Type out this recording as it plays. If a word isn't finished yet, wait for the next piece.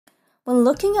When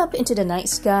looking up into the night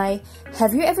sky,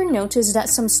 have you ever noticed that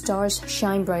some stars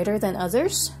shine brighter than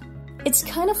others? It's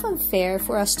kind of unfair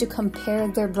for us to compare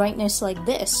their brightness like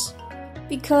this,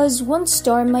 because one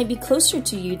star might be closer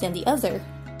to you than the other.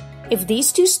 If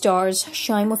these two stars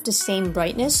shine with the same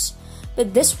brightness,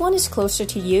 but this one is closer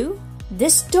to you,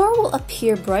 this star will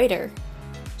appear brighter.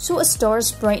 So a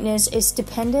star's brightness is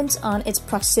dependent on its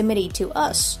proximity to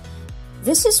us.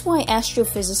 This is why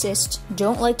astrophysicists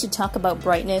don't like to talk about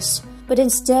brightness, but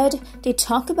instead they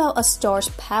talk about a star's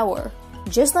power,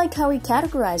 just like how we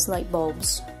categorize light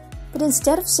bulbs. But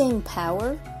instead of saying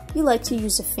power, we like to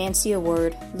use a fancier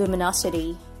word,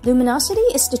 luminosity. Luminosity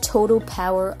is the total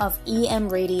power of EM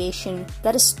radiation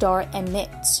that a star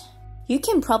emits. You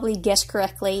can probably guess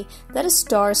correctly that a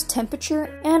star's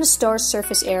temperature and a star's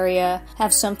surface area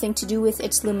have something to do with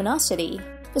its luminosity.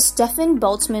 The Stefan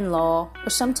Boltzmann law, or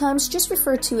sometimes just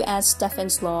referred to as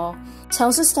Stefan's law,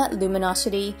 tells us that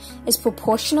luminosity is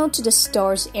proportional to the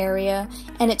star's area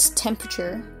and its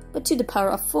temperature, but to the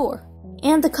power of 4.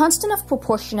 And the constant of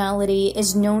proportionality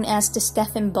is known as the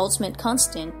Stefan Boltzmann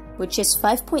constant, which is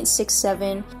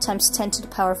 5.67 times 10 to the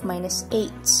power of minus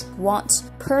 8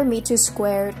 watts per meter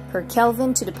squared per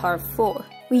Kelvin to the power of 4.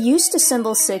 We use the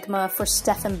symbol sigma for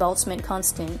Stefan Boltzmann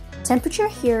constant. Temperature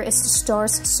here is the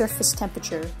star's surface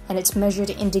temperature, and it's measured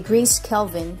in degrees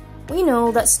Kelvin. We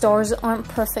know that stars aren't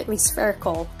perfectly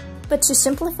spherical, but to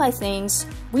simplify things,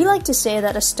 we like to say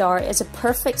that a star is a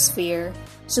perfect sphere,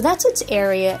 so that its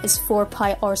area is 4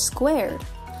 pi r squared.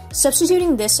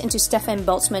 Substituting this into Stefan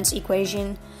Boltzmann's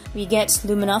equation, we get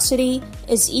luminosity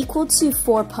is equal to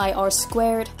 4 pi r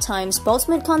squared times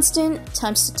Boltzmann constant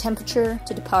times the temperature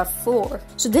to the power of 4.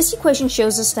 So this equation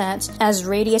shows us that as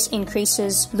radius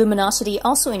increases, luminosity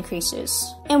also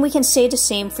increases. And we can say the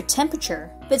same for temperature.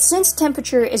 But since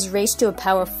temperature is raised to a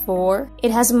power of 4,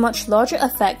 it has a much larger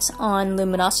effect on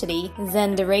luminosity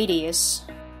than the radius.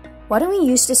 Why don't we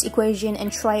use this equation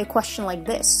and try a question like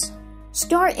this?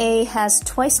 Star A has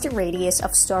twice the radius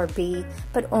of star B,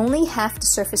 but only half the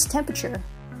surface temperature.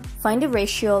 Find the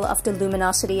ratio of the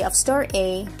luminosity of star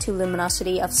A to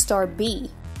luminosity of star B.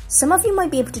 Some of you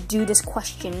might be able to do this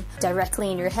question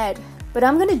directly in your head, but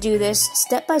I'm going to do this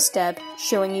step by step,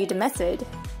 showing you the method.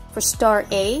 For star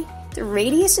A, the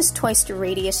radius is twice the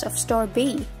radius of star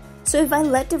B. So if I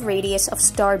let the radius of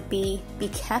star B be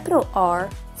capital R,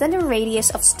 then the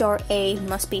radius of star A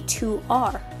must be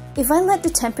 2R. If I let the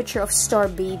temperature of star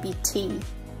B be T,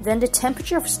 then the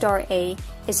temperature of star A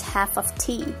is half of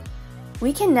T.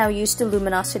 We can now use the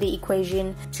luminosity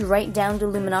equation to write down the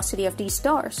luminosity of these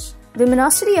stars.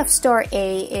 Luminosity of star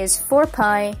A is 4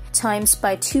 pi times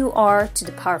by 2R to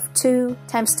the power of 2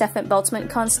 times Stefan Boltzmann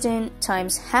constant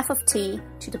times half of T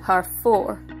to the power of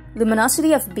 4.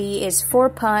 Luminosity of B is 4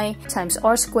 pi times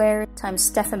R squared times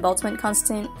Stefan Boltzmann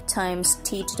constant times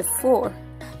T to the 4.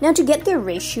 Now to get their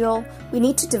ratio, we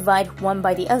need to divide one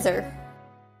by the other.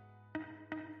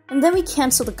 And then we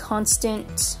cancel the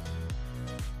constant,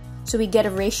 so we get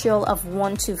a ratio of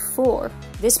 1 to 4.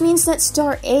 This means that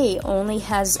star A only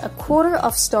has a quarter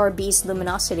of star B's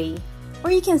luminosity. Or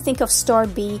you can think of star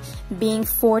B being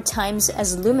 4 times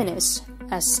as luminous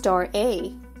as star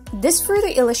A. This further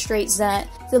illustrates that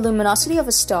the luminosity of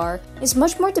a star is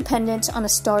much more dependent on a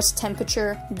star's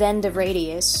temperature than the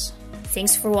radius.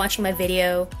 Thanks for watching my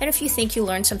video, and if you think you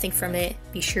learned something from it,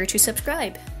 be sure to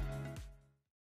subscribe.